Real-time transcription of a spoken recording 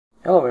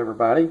Hello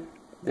everybody,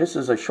 this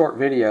is a short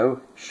video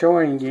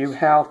showing you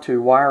how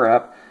to wire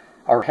up,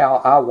 or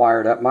how I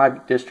wired up my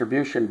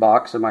distribution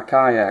box in my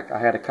kayak. I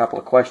had a couple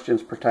of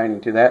questions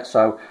pertaining to that,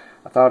 so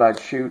I thought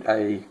I'd shoot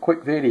a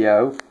quick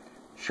video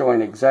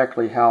showing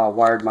exactly how I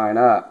wired mine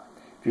up.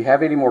 If you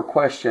have any more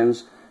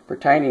questions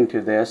pertaining to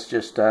this,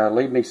 just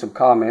leave me some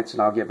comments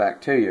and I'll get back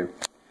to you.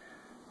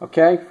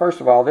 Okay,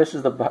 first of all, this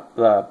is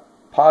the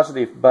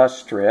positive bus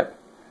strip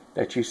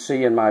that you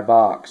see in my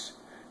box.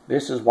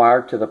 This is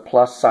wired to the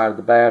plus side of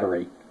the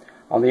battery.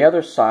 On the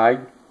other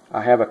side,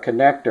 I have a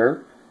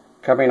connector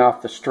coming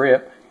off the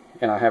strip,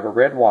 and I have a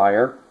red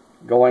wire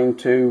going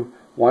to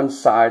one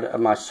side of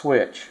my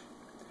switch.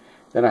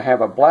 Then I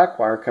have a black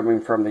wire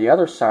coming from the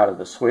other side of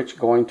the switch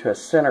going to a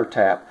center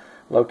tap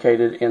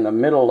located in the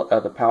middle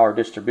of the power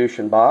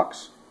distribution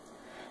box.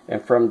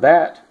 And from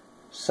that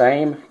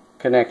same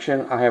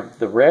connection, I have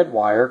the red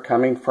wire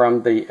coming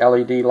from the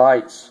LED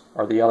lights,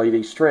 or the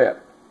LED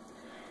strip.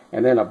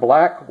 And then a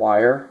black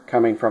wire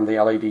coming from the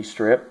LED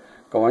strip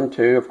going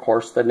to, of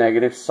course, the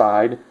negative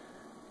side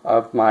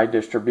of my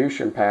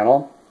distribution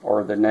panel,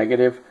 or the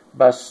negative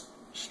bus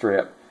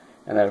strip.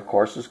 And that, of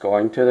course, is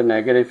going to the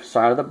negative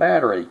side of the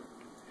battery.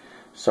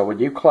 So when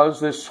you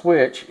close this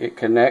switch, it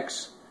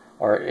connects,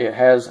 or it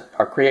has,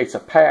 or creates a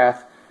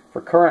path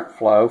for current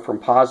flow from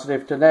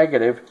positive to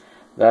negative,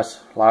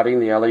 thus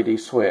lighting the LED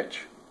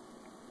switch.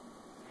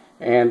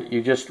 And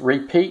you just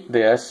repeat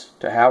this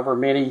to however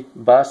many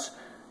bus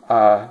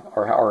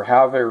or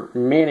however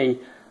many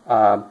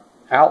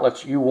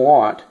outlets you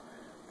want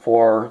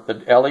for the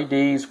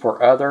LEDs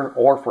for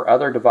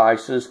other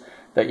devices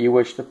that you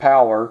wish to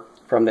power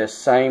from this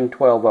same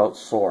 12-volt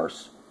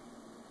source.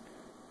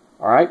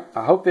 Alright,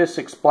 I hope this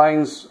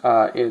explains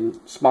in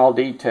small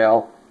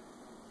detail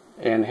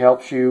and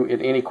helps you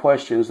in any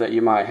questions that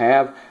you might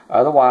have.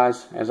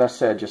 Otherwise, as I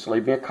said, just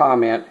leave me a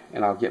comment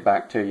and I'll get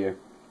back to you.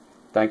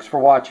 Thanks for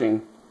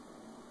watching.